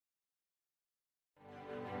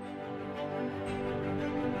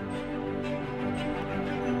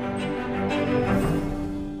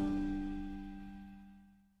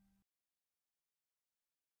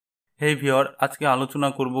হে viewer, আজকে আলোচনা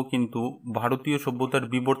করব কিন্তু ভারতীয় সভ্যতার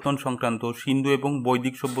বিবর্তন সংক্রান্ত সিন্ধু এবং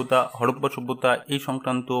বৈদিক সভ্যতা, হরপ্পা সভ্যতা এই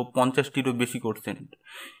সংক্রান্ত 50টিরও বেশি কোশ্চেন।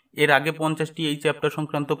 এর আগে 50টি এই চ্যাপ্টার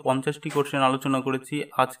সংক্রান্ত 50টি কোশ্চেন আলোচনা করেছি।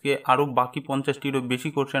 আজকে আরও বাকি 50টিরও বেশি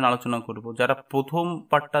কোশ্চেন আলোচনা করব। যারা প্রথম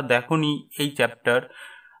পার্টটা দেখোনি এই চ্যাপ্টার,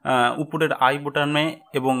 উপরের আই বোতামে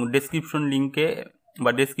এবং ডেসক্রিপশন লিঙ্কে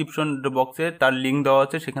বা ডেসক্রিপশন বক্সে তার লিঙ্ক দেওয়া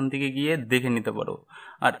আছে, সেখান থেকে গিয়ে দেখে নিতে পারো।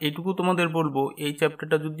 আর এইটুকু তোমাদের বলবো, এই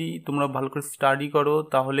চ্যাপ্টারটা যদি তোমরা ভালো করে স্টাডি করো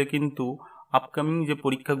তাহলে কিন্তু আপকামিং যে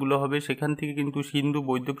পরীক্ষাগুলো হবে সেখান থেকে কিন্তু সিন্ধু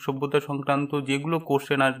বৈদিক সভ্যতা সংক্রান্ত যেগুলো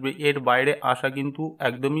কোশ্চেন আসবে এর বাইরে আসা কিন্তু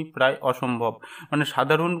একদমই প্রায় অসম্ভব। মানে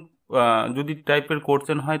সাধারণ যদি টাইপের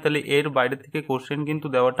কোশ্চেন হয় তাহলে এর বাইরে থেকে কোশ্চেন কিন্তু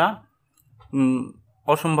দেওয়াটা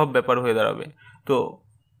অসম্ভব ব্যাপার হয়ে দাঁড়াবে। তো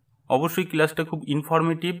অবশ্যই ক্লাসটা খুব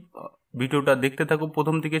ইনফরমেটিভ, ভিডিওটা দেখতে থাকো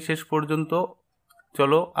প্রথম থেকে শেষ পর্যন্ত।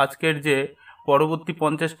 চলো আজকের যে পরবর্তী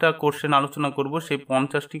 50টা কোশ্চেন আলোচনা করব সেই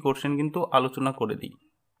 50টি কোশ্চেন কিন্তু আলোচনা করে দিই।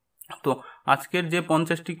 তো আজকের যে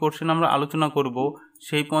 50টি কোশ্চেন আমরা আলোচনা করব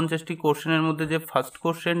সেই 50টি কোশ্চেনের মধ্যে যে ফার্স্ট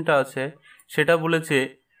কোশ্চেনটা আছে সেটা বলেছে,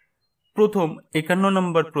 প্রথম 51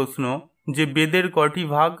 নম্বর প্রশ্ন, যে বেদের কয়টি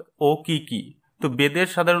ভাগ ও কি কি? তো বেদের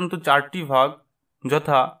সাধারণত 4টি ভাগ,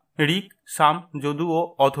 যথা ঋক, সাম, যদু ও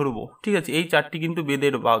অথর্ব। ঠিক আছে, এই 4টি কিন্তু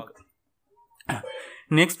বেদের ভাগ।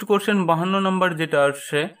 নেক্সট কোশ্চেন 52 নম্বর যেটা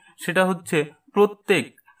আসছে সেটা হচ্ছে,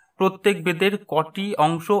 প্রত্যেক বেদের কটি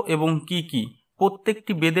অংশ এবং কি কি?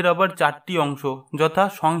 প্রত্যেকটি বেদের আবার 4টি অংশ, যথা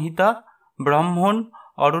সংহিতা, ব্রাহ্মণ,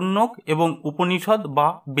 অরণ্যক এবং উপনিষদ বা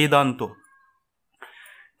বেদান্ত।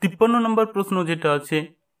 53 নম্বর প্রশ্ন যেটা আছে,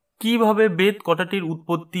 কিভাবে বেদ কটাটির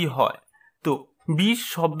উৎপত্তি হয়? তো 20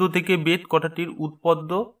 শব্দ থেকে বেদ কটাটির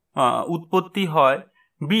উৎপত্তি হয়?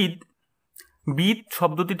 বিদ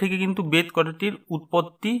শব্দটি থেকে কিন্তু বেদ কটাটির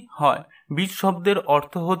উৎপত্তি হয়। বিদ শব্দের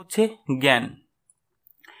অর্থ হচ্ছে জ্ঞান।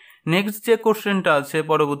 নেক্সট যে কোশ্চেনটা আছে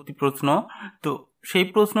পরবর্তী প্রশ্ন, তো সেই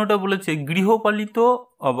প্রশ্নটা বলেছে, গৃহপালিত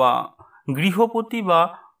বা গৃহপতি বা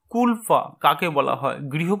কুলফা কাকে বলা হয়?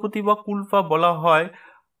 গৃহপতি বা কুলফা বলা হয়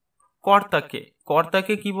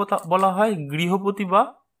কর্তাকে কি বলা হয়? গৃহপতি বা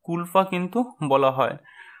কুলফা কিন্তু বলা হয়।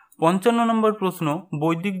 55 নম্বর প্রশ্ন,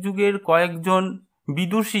 বৈদিক যুগের কয়েকজন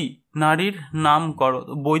বিদুষী নারীর নাম করো।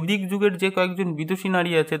 বৈদিক যুগের যে কয়েকজন বিদুষী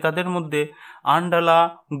নারী আছে তাদের মধ্যে আন্ডালা,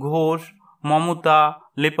 ঘোষ, মমতা,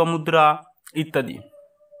 লেপামুদ্রা ইত্যাদি।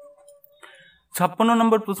 56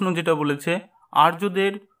 নম্বর প্রশ্ন যেটা বলেছে,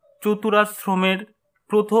 আর্যদের চতুরাশ্রমের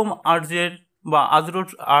প্রথম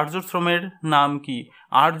আর্যশ্রমের নাম কি?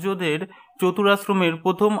 আর্যদের চতুরাশ্রমের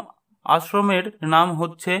প্রথম আশ্রমের নাম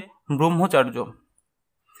হচ্ছে ব্রহ্মচার্য।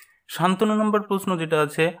 57 নম্বর প্রশ্ন যেটা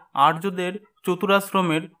আছে, আর্যদের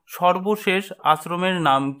চতুরাশ্রমের সর্বশেষ আশ্রমের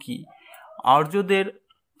নাম কি? আর্যদের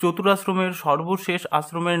চতুরাশ্রমের সর্বশেষ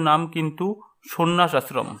আশ্রমের নাম কিন্তু সন্ন্যাস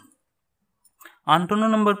আশ্রম। 58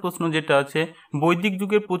 নম্বর প্রশ্ন যেটা আছে, বৈদিক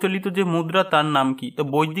যুগের প্রচলিত যে মুদ্রা তার নাম কি? তো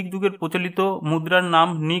বৈদিক যুগের প্রচলিত মুদ্রার নাম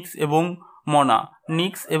নিক্স এবং মনা।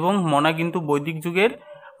 নিক্স এবং মনা কিন্তু বৈদিক যুগের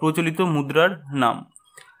প্রচলিত মুদ্রার নাম।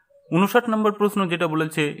 59 নম্বর প্রশ্ন যেটা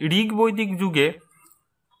বলেছে, ঋগ বৈদিক যুগে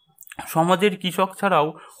সমাজের কৃষক ছাড়াও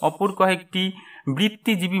অপর কয়েকটি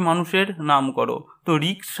বৃত্তিজীবী মানুষের নাম করো। তো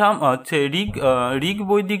ঋগ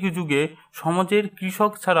বৈদিক যুগে সমাজের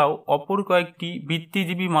কৃষক ছাড়াও অপর কয়েকটি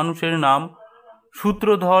বৃত্তিজীবী মানুষের নাম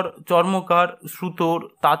সূত্রধর, চর্মকার, সুতোর,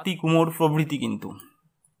 তাঁতি, কুমোর প্রভৃতি কিন্তু।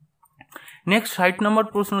 নেক্সট 60 নম্বর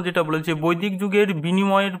প্রশ্ন যেটা বলেছে, বৈদিক যুগের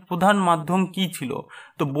বিনিময়ের প্রধান মাধ্যম কি ছিল?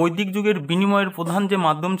 তো বৈদিক যুগের বিনিময়ের প্রধান যে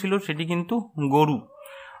মাধ্যম ছিল সেটি কিন্তু গরু।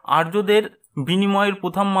 আর্যদের বিনিময়ের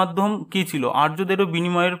প্রথম মাধ্যম কি ছিল? আর্যদেরও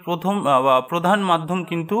বিনিময়ের প্রধান মাধ্যম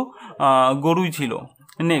কিন্তু গরুই ছিল।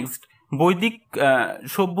 নেক্সট, বৈদিক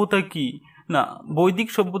সভ্যতা কি? না, বৈদিক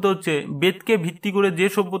সভ্যতা হচ্ছে বেদকে ভিত্তি করে যে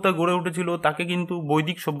সভ্যতা গড়ে উঠেছিল তাকে কিন্তু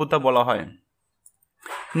বৈদিক সভ্যতা বলা হয়।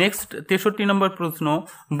 নেক্সট 63 নম্বর প্রশ্ন,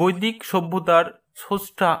 বৈদিক সভ্যতার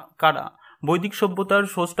স্রষ্টা কারা? বৈদিক সভ্যতার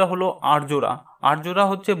স্রষ্টা হলো আর্যরা। আর্যরা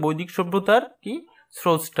হচ্ছে বৈদিক সভ্যতার কি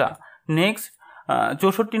স্রষ্টা। নেক্সট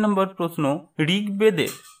 64 নম্বর প্রশ্ন, ঋগ্বেদে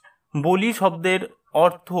বলি শব্দের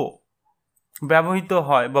অর্থ ব্যবহৃত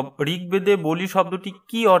হয় বা ঋগ্বেদে বলি শব্দটি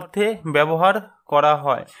কি অর্থে ব্যবহার করা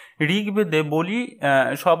হয়? ঋগ্বেদে বলি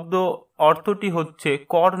শব্দ অর্থটি হচ্ছে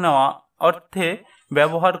কর নেওয়া অর্থে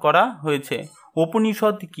ব্যবহার করা হয়েছে।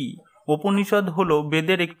 উপনিষদ কি? উপনিষদ হলো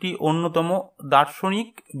বেদের একটি অন্যতম দার্শনিক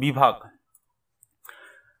বিভাগ।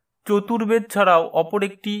 চতুর্বেদ ছাড়াও অপর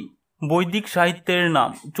একটি বৈদিক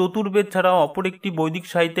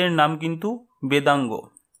সাহিত্যের নাম কিন্তু বেদাঙ্গ।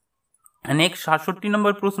 নেক্সট 67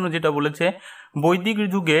 নম্বর প্রশ্ন যেটা বলেছে, বৈদিক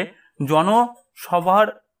যুগে জনসভার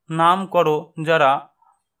নাম করো যারা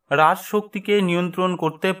রাজশক্তিকে নিয়ন্ত্রণ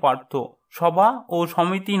করতে পারত। সভা ও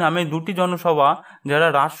সমিতি নামে দুটি জনসভা, যারা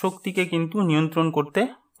রাজশক্তিকে কিন্তু নিয়ন্ত্রণ করতে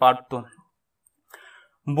পারত।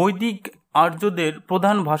 বৈদিক আর্যদের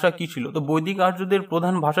প্রধান ভাষা কি ছিল? তো বৈদিক আর্যদের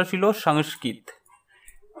প্রধান ভাষা ছিল সংস্কৃত।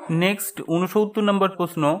 নেক্সট 69 নম্বর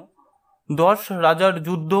প্রশ্ন, 10 রাজার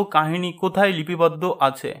যুদ্ধ কাহিনী কোথায় লিপিবদ্ধ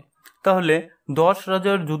আছে? তাহলে 10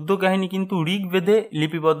 রাজার যুদ্ধ কাহিনী কিন্তু ঋগ্বেদে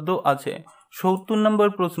লিপিবদ্ধ আছে। 70 নম্বর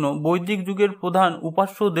প্রশ্ন, বৈদিক যুগের প্রধান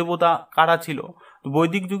উপাস্য দেবতা কারা ছিল?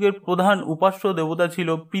 বৈদিক যুগের প্রধান উপাস্য দেবতা ছিল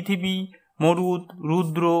পৃথিবী, মরুত,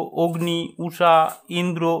 রুদ্র, অগ্নি, উষা,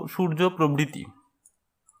 ইন্দ্র, সূর্য প্রভৃতি।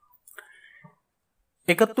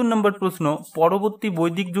 71 নম্বর প্রশ্ন, পরবর্তী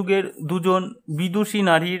বৈদিক যুগের দুজন বিদুষী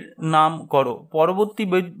নারীর নাম করো। পরবর্তী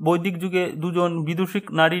বৈদিক যুগে দুজন বিদুষী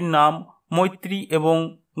নারীর নাম মৈত্রী এবং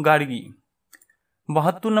গার্গী।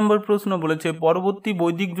 72 নম্বর প্রশ্ন বলেছে, পরবর্তী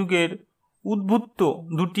বৈদিক যুগের উদ্ভূত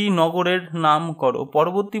দুটি নগরের নাম করো।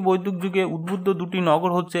 পরবর্তী বৈদিক যুগে উদ্ভূত দুটি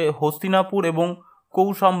নগর হচ্ছে হস্তিনাপুর এবং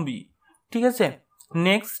কৌশাম্বী। ঠিক আছে।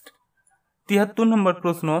 নেক্সট 73 নম্বর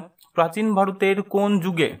প্রশ্ন, প্রাচীন ভারতের কোন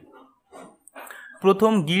যুগে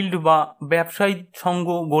প্রথম গিল্ড বা ব্যবসায়ী সংঘ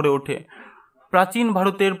গড়ে ওঠে? প্রাচীন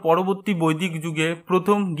ভারতের পরবর্তী বৈদিক যুগে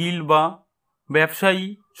প্রথম গিল্ড বা ব্যবসায়ী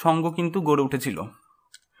সংঘ কিন্তু গড়ে উঠেছিল।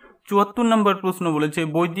 74 নম্বর প্রশ্ন বলেছে,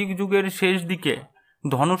 বৈদিক যুগের শেষ দিকে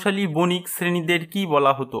ধনশালী বণিক শ্রেণীদের কি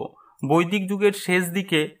বলা হতো? বৈদিক যুগের শেষ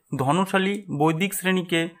দিকে ধনশালী বৈদিক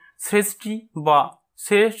শ্রেণীকে শ্রেষ্ঠী বা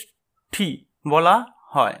শ্রেষ্ঠী বলা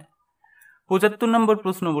হয়। 75 নম্বর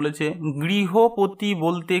প্রশ্ন বলেছে, গৃহপতি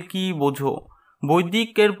বলতে কি বোঝো?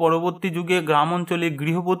 বৈদিকের পরবর্তী যুগে গ্রাম অঞ্চলে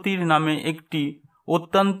গৃহপতির নামে একটি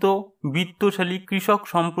অত্যন্ত বিত্তশালী কৃষক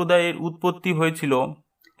সম্প্রদায়ের উৎপত্তি হয়েছিল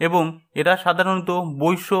এবং এরা সাধারণত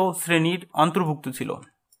বৈশ্য শ্রেণীর অন্তর্ভুক্ত ছিল।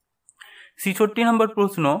 66 নম্বর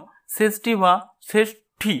প্রশ্ন, শ্রেষ্ঠী বা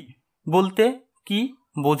শ্রেষ্ঠী বলতে কি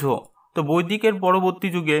বোঝো? তো বৈদিকের পরবর্তী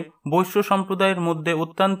যুগে বৈশ্য সম্প্রদায়ের মধ্যে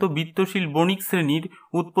অত্যন্ত বিত্তশীল বণিক শ্রেণীর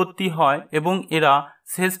উৎপত্তি হয় এবং এরা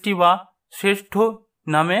শ্রেষ্ঠী বা শ্রেষ্ঠ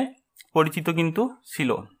নামে পরিচিত কিন্তু ছিল।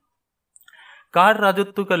 কার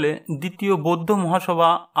রাজত্বকালে দ্বিতীয় বৌদ্ধ মহাসভা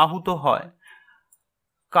আহুত হয়?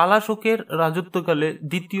 কালাশোকের রাজত্বকালে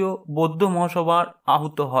দ্বিতীয় বৌদ্ধ মহাসভার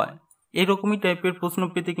আহুত হয়। এরকমই টাইপের প্রশ্ন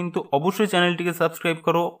পেতে কিন্তু অবশ্যই চ্যানেলটিকে সাবস্ক্রাইব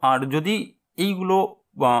করো। আর যদি এইগুলো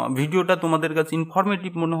ভিডিওটা তোমাদের কাছে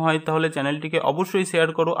ইনফরমেটিভ মনে হয় তাহলে চ্যানেলটিকে অবশ্যই শেয়ার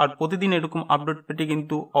করো। আর প্রতিদিন এরকম আপডেট পেতে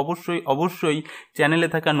কিন্তু অবশ্যই চ্যানেলে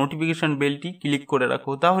থাকা নোটিফিকেশন বেলটি ক্লিক করে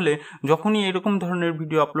রাখো। তাহলে যখনই এরকম ধরনের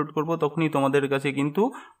ভিডিও আপলোড করব তখনই তোমাদের কাছে কিন্তু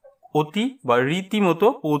অতি বা রীতিমতো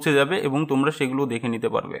পৌঁছে যাবে এবং তোমরা সেগুলো দেখে নিতে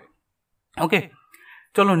পারবে। ওকে,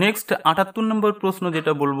 চলো নেক্সট 78 নম্বর প্রশ্ন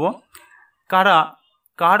যেটা বলবো,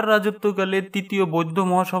 কার রাজত্বকালে তৃতীয় বৌদ্ধ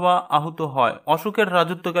মহাসভা আহুত হয়? অশোকের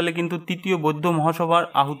রাজত্বকালে কিন্তু তৃতীয় বৌদ্ধ মহাসভার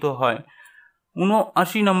আহুত হয়।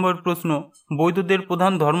 79 নম্বর প্রশ্ন, বৌদ্ধদের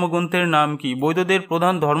প্রধান ধর্মগ্রন্থের নাম কি? বৌদ্ধদের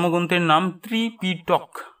প্রধান ধর্মগ্রন্থের নাম ত্রিপিটক।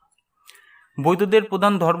 বৌদ্ধদের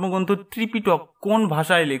প্রধান ধর্মগ্রন্থ ত্রিপিটক কোন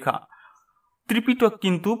ভাষায় লেখা? ত্রিপিটক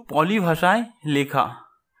কিন্তু পলি ভাষায় লেখা।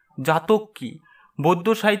 জাতক কি? বৌদ্ধ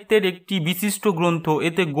সাহিত্যের একটি বিশিষ্ট গ্রন্থ।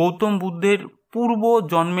 এতে গৌতম বুদ্ধের পূর্ব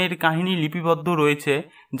জন্মের কাহিনী লিপিবদ্ধ রয়েছে,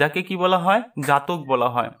 যাকে কি বলা হয়? জাতক বলা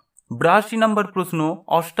হয়। 82 নম্বর প্রশ্ন,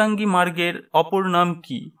 অষ্টাঙ্গী মার্গের অপর নাম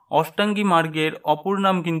কি? অষ্টাঙ্গী মার্গের অপর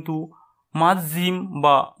নাম কিন্তু মাঝঝিম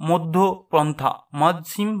বা মধ্যপন্থা।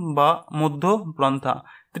 মাঝঝিম বা মধ্যপন্থা।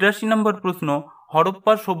 83 নম্বর প্রশ্ন,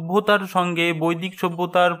 হরপ্পা সভ্যতার সঙ্গে বৈদিক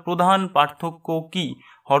সভ্যতার প্রধান পার্থক্য কি?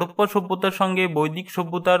 হরপ্পা সভ্যতার সঙ্গে বৈদিক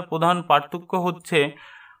সভ্যতার প্রধান পার্থক্য হচ্ছে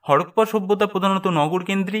হরপ্পা সভ্যতা প্রধানত নগর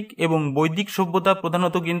কেন্দ্রিক এবং বৈদিক সভ্যতা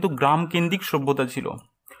প্রধানত কিন্তু গ্রাম কেন্দ্রিক সভ্যতা ছিল।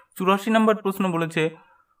 84 নম্বর প্রশ্ন বলেছে,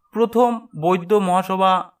 প্রথম বৌদ্ধ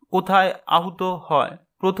মহাসভা কোথায় আহুত হয়?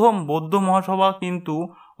 প্রথম বৌদ্ধ মহাসভা কিন্তু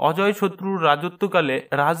অজয়শত্রুর রাজত্বকালে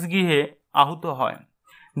রাজগৃহে আহুত হয়।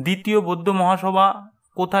 দ্বিতীয় বৌদ্ধ মহাসভা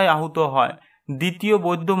কোথায় আহুত হয়? দ্বিতীয়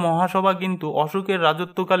বৌদ্ধ মহাসভা কিন্তু অশোকের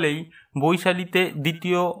রাজত্বকালেই বৈশালীতে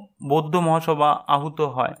দ্বিতীয় বৌদ্ধ মহাসভা আহুত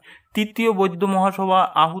হয়। তৃতীয় বৌদ্ধ মহাসভা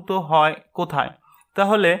আহুত হয় কোথায়?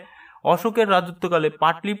 তাহলে অশোকের রাজত্বকালে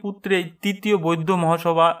পাটলিপুত্রে তৃতীয় বৌদ্ধ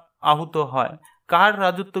মহাসভা আহুত হয়। কার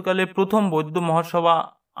রাজত্বকালে প্রথম বৌদ্ধ মহাসভা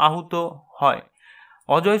আহুত হয়?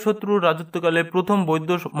 অজয়শত্রুর রাজত্বকালে প্রথম বৌদ্ধ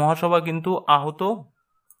মহাসভা কিন্তু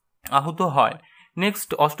আহুত হয়। নেক্সট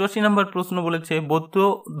 88 নম্বর প্রশ্ন বলেছে, বৌদ্ধ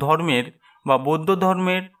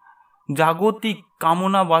ধর্মের জাগতিক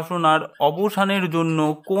কামনা বাসনার অবসানের জন্য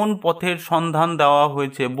কোন পথের সন্ধান দেওয়া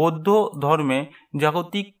হয়েছে? বৌদ্ধ ধর্মে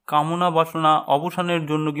জাগতিক কামনা বাসনা অবসানের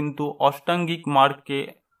জন্য কিন্তু অষ্টাঙ্গিক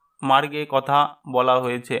মার্গে কথা বলা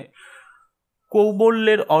হয়েছে।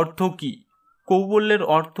 কৌবল্যের অর্থ কি? কৌবল্যের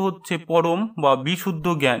অর্থ হচ্ছে পরম বা বিশুদ্ধ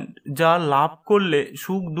জ্ঞান, যা লাভ করলে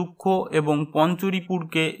সুখ দুঃখ এবং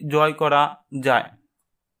পঞ্চরিপুরকে জয় করা যায়।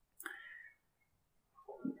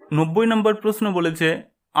 90 নম্বর প্রশ্ন বলেছে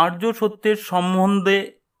আর্য সত্যের সম্বন্ধে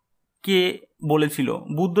কে বলেছিল?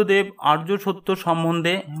 বুদ্ধদেব আর্য সত্য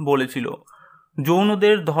সম্বন্ধে বলেছিল।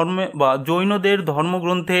 জৈনদের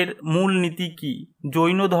ধর্মগ্রন্থের মূল নীতি কি?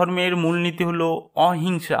 জৈন ধর্মের মূলনীতি হলো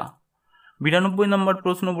অহিংসা। 92 নম্বর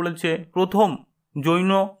প্রশ্ন বলেছে প্রথম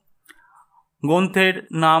জৈন গ্রন্থের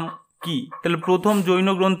নাম কি? তাহলে প্রথম জৈন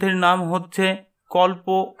গ্রন্থের নাম হচ্ছে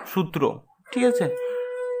কল্পসূত্র। ঠিক আছে।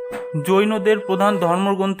 জৈনদের প্রধান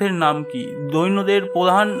ধর্মগ্রন্থের নাম কি?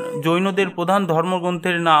 জৈনদের প্রধান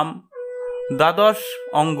ধর্মগ্রন্থের নাম দ্বাদশ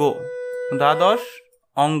অঙ্গ।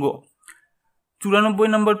 94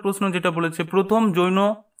 নম্বর প্রশ্ন যেটা বলেছে প্রথম জৈন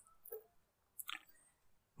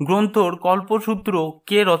গ্রন্থর কল্পসূত্র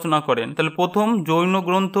কে রচনা করেন? তাহলে প্রথম জৈন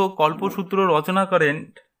গ্রন্থ কল্পসূত্র রচনা করেন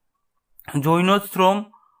জৈনশ্রম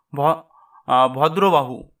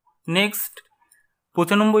ভদ্রবাহু। নেক্সট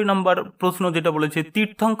 95 নম্বর প্রশ্ন যেটা বলেছে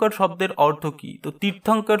তীর্থঙ্কর শব্দের অর্থ কি? তো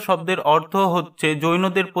তীর্থঙ্কর শব্দের অর্থ হচ্ছে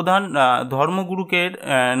জৈনদের প্রধান ধর্মগুরুকে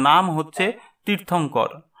নাম হচ্ছে তীর্থঙ্কর।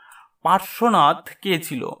 পার্শ্বনাথ কে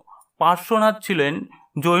ছিল? পার্শ্বনাথ ছিলেন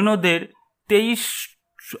জৈনদের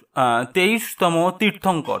 23তম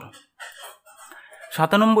তীর্থঙ্কর।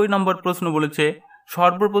 97 নম্বর প্রশ্ন বলেছে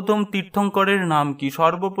সর্বপ্রথম তীর্থঙ্করের নাম কি?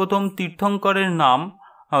 সর্বপ্রথম তীর্থঙ্করের নাম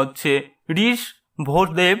হচ্ছে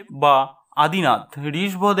ঋষভদেব বা আদিনাথ।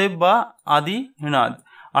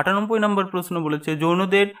 98 নম্বর প্রশ্ন বলেছে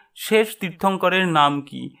জৈনদের শেষ তীর্থঙ্করের নাম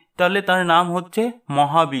কি? তাহলে তার নাম হচ্ছে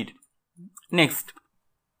মহাবীর। নেক্সট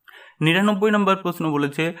 99 নম্বর প্রশ্ন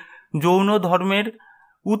বলেছে জৈন ধর্মের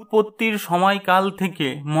উৎপত্তির সময়কাল থেকে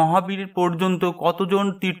মহাবীর পর্যন্ত কতজন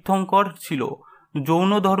তীর্থঙ্কর ছিল?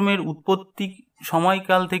 জৈন ধর্মের উৎপত্তি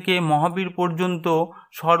সময়কাল থেকে মহাবীর পর্যন্ত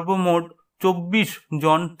সর্বমোট 24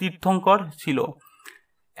 জন তীর্থঙ্কর ছিল।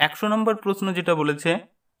 100 নম্বর প্রশ্ন যেটা বলেছে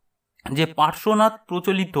যে পার্শ্বনাথ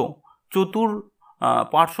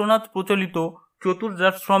প্রচলিত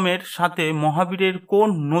চতুর্যাশ্রমের সাথে মহাবীরের কোন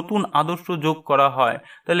নতুন আদর্শ যোগ করা হয়?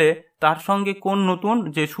 তাহলে তার সঙ্গে কোন নতুন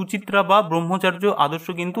যে সুচিত্রা বা ব্রহ্মচার্য আদর্শ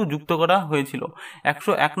কিন্তু যুক্ত করা হয়েছিল।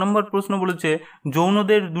 101 নম্বর প্রশ্ন বলেছে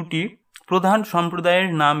জৈনদের দুটি প্রধান সম্প্রদায়ের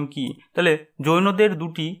নাম কি? তাহলে জৈনদের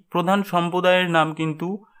দুটি প্রধান সম্প্রদায়ের নাম কিন্তু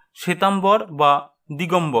শ্বেতাম্বর বা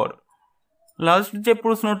দিগম্বর। লাস্ট যে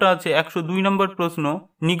প্রশ্নটা আছে 102 নম্বর প্রশ্ন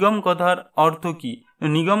নিগম কথার অর্থ কি?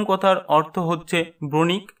 নিগম কথার অর্থ হচ্ছে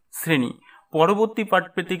বণিক শ্রেণী। পরবর্তী পার্ট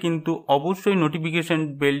পেতে কিন্তু অবশ্যই নোটিফিকেশন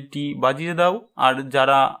বেলটি বাজিয়ে দাও। আর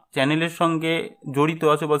যারা চ্যানেলের সঙ্গে জড়িত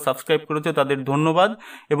আছে বা সাবস্ক্রাইব করেছো তাদের ধন্যবাদ,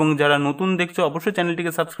 এবং যারা নতুন দেখছো অবশ্যই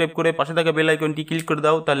চ্যানেলটিকে সাবস্ক্রাইব করে পাশে থাকা বেল আইকনটি ক্লিক করে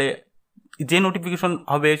দাও, তাহলে যে নোটিফিকেশন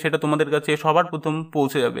হবে সেটা তোমাদের কাছে সবার প্রথম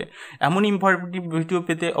পৌঁছে যাবে। এমন ইনফরমেটিভ ভিডিও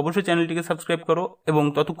পেতে অবশ্যই চ্যানেলটিকে সাবস্ক্রাইব করো, এবং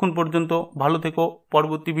ততক্ষণ পর্যন্ত ভালো থেকো।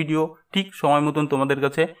 পরবর্তী ভিডিও ঠিক সময় মতন তোমাদের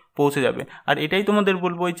কাছে পৌঁছে যাবে। আর এটাই তোমাদের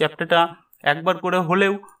বলবো এই চ্যাপ্টারটা একবার করে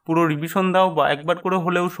হলেও পুরো রিভিশন দাও বা একবার করে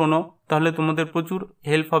হলেও শোনো, তাহলে তোমাদের প্রচুর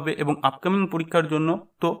হেল্প হবে এবং আপকামিং পরীক্ষার জন্য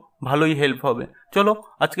তো ভালোই হেল্প হবে। চলো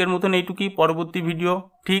আজকের মতন এইটুকুই। পরবর্তী ভিডিও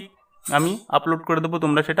ঠিক আমি আপলোড করে দেবো,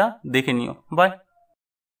 তোমরা সেটা দেখে নিও। বাই।